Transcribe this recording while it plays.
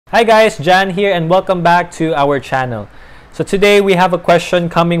Hi guys, Jan here and welcome back to our channel. So today we have a question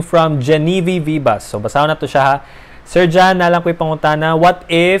coming from Genevieve Vivas. So basahin na to siya ha. Sir Jan, nalang ko ipangutana, what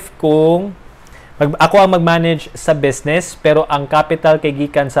if kung ako ang mag-manage sa business pero ang capital kay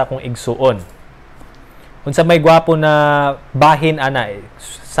gikan sa akong igsuon? Unsa may gwapo na bahin ana,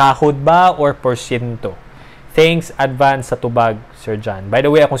 sahod ba or porsyento? Thanks advance sa tubag, Sir Jan. By the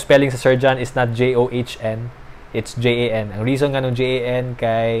way, akong spelling sa Sir Jan is not J-O-H-N. It's J-A-N. Ang reason nga nung J-A-N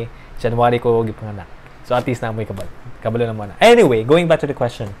kay January ko gipanganak. So at least na mo kabalo na muna. Anyway, going back to the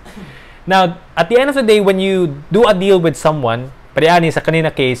question. Now, at the end of the day, when you do a deal with someone, pariani sa kanina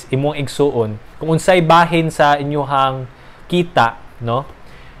case, imong igsuon, kung unsay bahin sa inyuhang kita, no?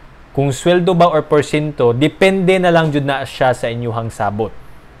 Kung sweldo ba or porsyento, depende na lang jud na siya sa inyuhang sabot.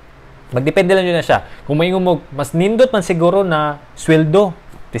 Magdepende lang jud na siya. Kung maingon mo, mas nindot man siguro na sweldo.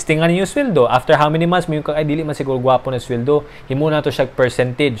 Testingan niyo sweldo. After how many months, may ay dili man siguro gwapo na sweldo. Himo na to siya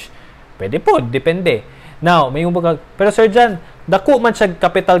percentage. Pwede po, depende. Now, may pero Sir Jan, dako man siya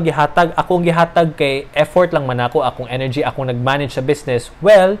capital gihatag, akong gihatag kay effort lang man ako, akong energy, akong nag-manage sa business.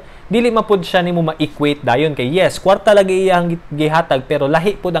 Well, dili man pud siya nimo ma-equate dayon kay yes, kwarta lagi iyang gihatag pero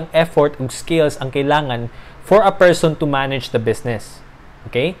lahi pud ang effort ug skills ang kailangan for a person to manage the business.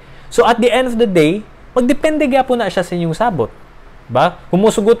 Okay? So at the end of the day, magdepende gyapon na siya sa inyong sabot. Ba?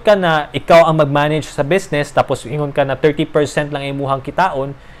 Humusugot ka na ikaw ang mag-manage sa business tapos ingon ka na 30% lang imuhang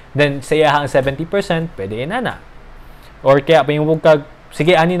kitaon, then sa iya ang 70%, pwede inana. Or kaya pa yung ka,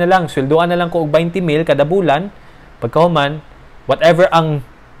 sige ani na lang, sweldoan na lang ko og 20 mil kada bulan, pagkahuman, whatever ang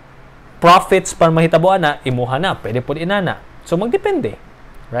profits para mahitaboan na, imuha na, pwede po inana. So magdepende,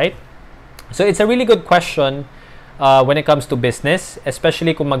 right? So it's a really good question when it comes to business,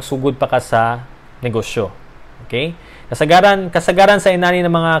 especially kung magsugod pa ka sa negosyo. Okay? Kasagaran sa inani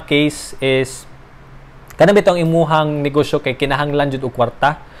ng mga case is kanang bitong imuhang negosyo kay kinahanglan jud og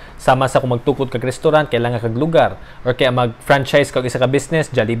kwarta sama sa kung magtukod kag restaurant kailangan kag lugar or kaya mag-franchise kag isa ka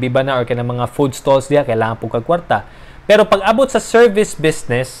business Jollibee ba na or kanang mga food stalls diha kailangan pug kag kwarta. Pero pag abot sa service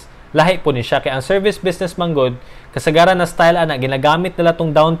business lahi po ni siya kay ang service business manggod kasagaran na style ana ginagamit nila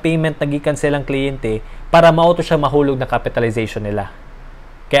tong down payment na gikan sa ilang kliyente para mao to siya mahulog na capitalization nila.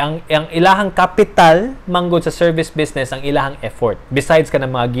 Kaya ang ilahang capital manggod sa service business ang ilahang effort. Besides ka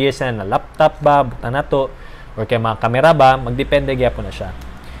ng mga gears na laptop ba, buta na to, or kaya mga kamera ba, magdepende gyapon na siya.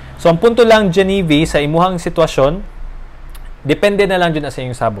 So ang punto lang, Genevieve, sa imuhang sitwasyon, depende na lang dyan sa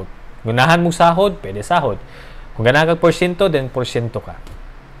inyong sabot. Gunahan mong sahod, pwede sahod. Kung ganahan kag porsyento, then porsyento ka.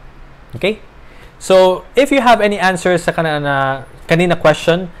 Okay? So if you have any answers sa kanina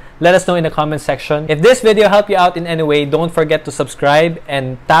question, let us know in the comment section. If this video helped you out in any way, don't forget to subscribe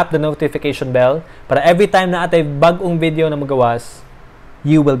and tap the notification bell para every time na atay bagong video na magawas,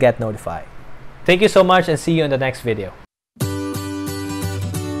 you will get notified. Thank you so much and see you in the next video.